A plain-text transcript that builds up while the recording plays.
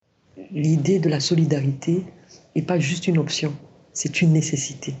l'idée de la solidarité n'est pas juste une option, c'est une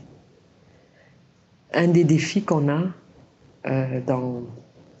nécessité. Un des défis qu'on a dans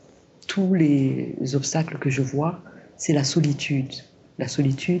tous les obstacles que je vois, c'est la solitude. La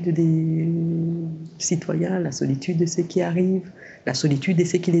solitude des citoyens, la solitude de ceux qui arrivent, la solitude de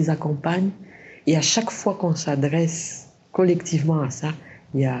ceux qui les accompagnent. Et à chaque fois qu'on s'adresse collectivement à ça,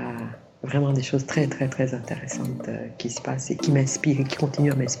 il y a vraiment des choses très, très, très intéressantes qui se passent et qui m'inspirent et qui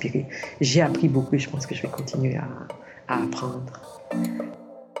continuent à m'inspirer. J'ai appris beaucoup et je pense que je vais continuer à apprendre.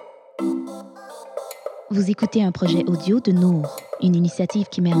 Vous écoutez un projet audio de Nouveaux, une initiative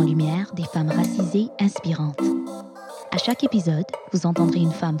qui met en lumière des femmes racisées inspirantes. À chaque épisode, vous entendrez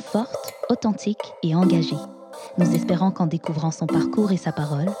une femme forte, authentique et engagée. Nous espérons qu'en découvrant son parcours et sa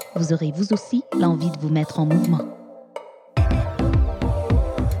parole, vous aurez vous aussi l'envie de vous mettre en mouvement.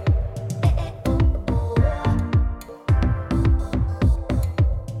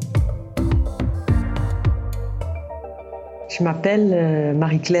 Je m'appelle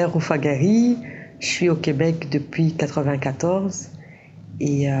Marie-Claire Roufagari, je suis au Québec depuis 1994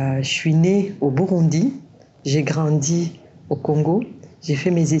 et je suis née au Burundi. J'ai grandi au Congo, j'ai fait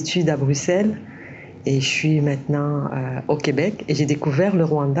mes études à Bruxelles et je suis maintenant au Québec et j'ai découvert le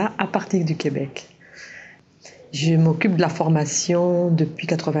Rwanda à partir du Québec. Je m'occupe de la formation depuis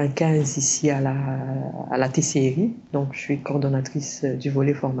 1995 ici à la TCRI, donc je suis coordonnatrice du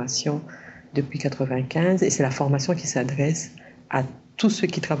volet formation depuis 1995 et c'est la formation qui s'adresse à tous ceux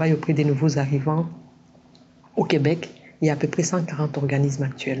qui travaillent auprès des nouveaux arrivants au Québec. Il y a à peu près 140 organismes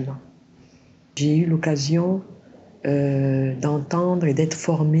actuellement. J'ai eu l'occasion d'entendre et d'être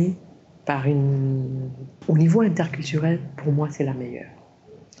formée au niveau interculturel, pour moi c'est la meilleure.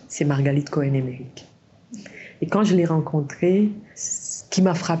 C'est Margalit Cohen-Emerick. Et quand je l'ai rencontrée, ce qui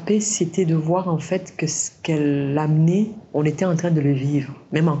m'a frappée, c'était de voir en fait que ce qu'elle amenait, on était en train de le vivre,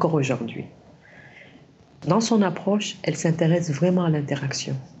 même encore aujourd'hui. Dans son approche, elle s'intéresse vraiment à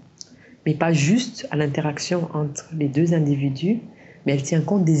l'interaction. Mais pas juste à l'interaction entre les deux individus, mais elle tient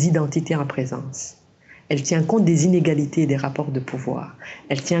compte des identités en présence. Elle tient compte des inégalités et des rapports de pouvoir.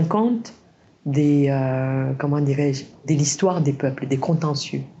 Elle tient compte de l'histoire des peuples, des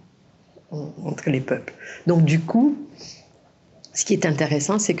contentieux entre les peuples. Donc du coup, ce qui est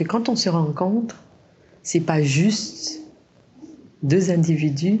intéressant, c'est que quand on se rencontre, c'est pas juste deux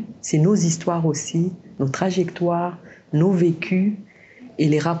individus, c'est nos histoires aussi, nos trajectoires, nos vécus et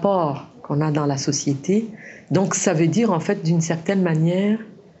les rapports qu'on a dans la société. Donc ça veut dire en fait d'une certaine manière,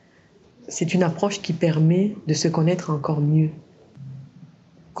 c'est une approche qui permet de se connaître encore mieux.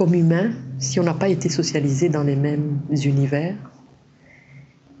 Comme humain, si on n'a pas été socialisé dans les mêmes univers,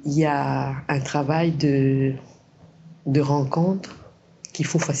 il y a un travail de rencontre qu'il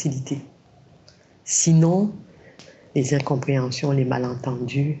faut faciliter. Sinon, les incompréhensions, les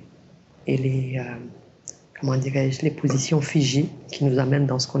malentendus et les positions figées qui nous amènent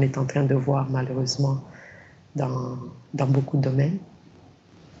dans ce qu'on est en train de voir malheureusement dans beaucoup de domaines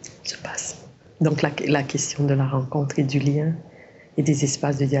se passent. Donc la question de la rencontre et du lien et des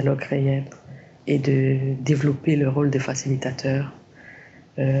espaces de dialogue réel et de développer le rôle de facilitateur,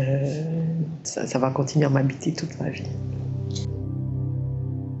 ça va continuer à m'habiter toute ma vie.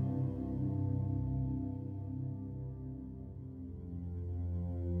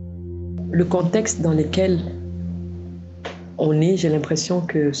 Le contexte dans lequel on est, j'ai l'impression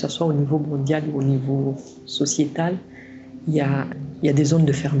que ce soit au niveau mondial ou au niveau sociétal, il y a des zones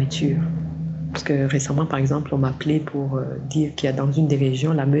de fermeture. Parce que récemment, par exemple, on m'a appelé pour dire qu'il y a dans une des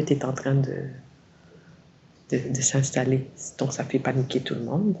régions, la meute est en train de s'installer. Donc ça fait paniquer tout le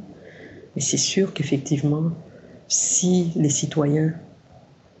monde. Mais c'est sûr qu'effectivement, si les citoyens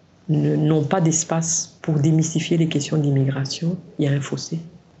n'ont pas d'espace pour démystifier les questions d'immigration, il y a un fossé.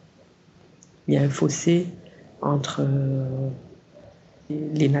 Il y a un fossé entre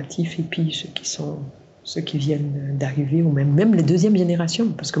les natifs et puis ceux qui viennent d'arriver, ou même les deuxièmes générations.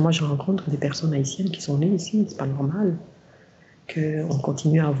 Parce que moi, je rencontre des personnes haïtiennes qui sont nées ici. C'est pas normal qu'on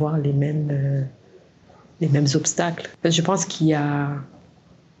continue à avoir les mêmes obstacles. Je pense qu'il y a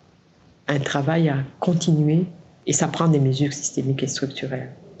un travail à continuer et ça prend des mesures systémiques et structurelles.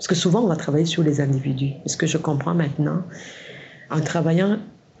 Parce que souvent, on va travailler sur les individus. Et ce que je comprends maintenant, en travaillant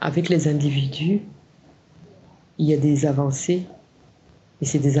avec les individus, il y a des avancées, et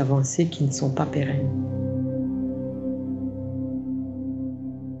c'est des avancées qui ne sont pas pérennes.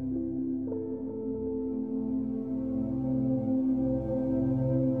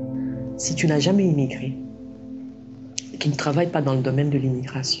 Si tu n'as jamais immigré, et qui ne travaille pas dans le domaine de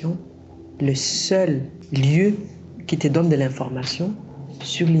l'immigration, le seul lieu qui te donne de l'information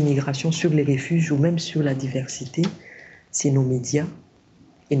sur l'immigration, sur les refuges ou même sur la diversité, c'est nos médias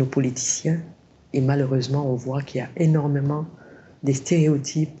et nos politiciens. Et malheureusement, on voit qu'il y a énormément des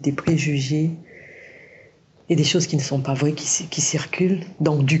stéréotypes, des préjugés et des choses qui ne sont pas vraies qui circulent.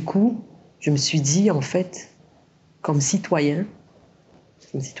 Donc du coup, je me suis dit, en fait, comme citoyenne,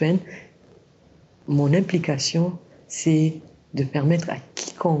 mon implication, c'est de permettre à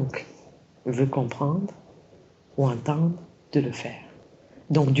quiconque veut comprendre ou entendre de le faire.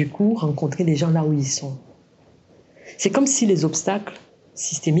 Donc du coup, rencontrer les gens là où ils sont. C'est comme si les obstacles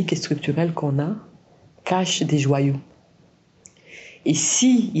systémiques et structurels qu'on a cachent des joyaux. Et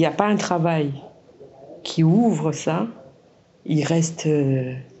s'il n'y a pas un travail qui ouvre ça, il reste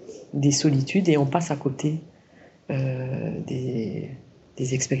des solitudes et on passe à côté des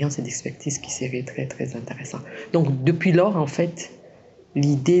expériences et d'expertises qui seraient très, très intéressantes. Donc, depuis lors, en fait,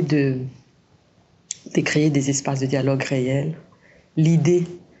 l'idée de créer des espaces de dialogue réels, l'idée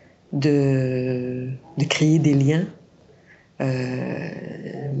de créer des liens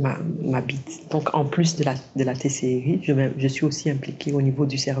m'habite. Donc, en plus de la TCRI, je suis aussi impliquée au niveau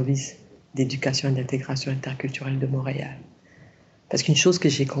du service d'éducation et d'intégration interculturelle de Montréal. Parce qu'une chose que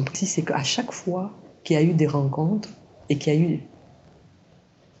j'ai compris, c'est qu'à chaque fois qu'il y a eu des rencontres et qu'il y a eu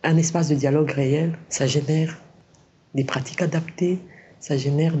un espace de dialogue réel, ça génère des pratiques adaptées, ça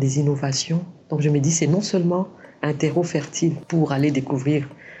génère des innovations. Donc je me dis, c'est non seulement un terreau fertile pour aller découvrir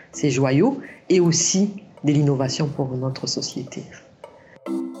ces joyaux, et aussi de l'innovation pour notre société.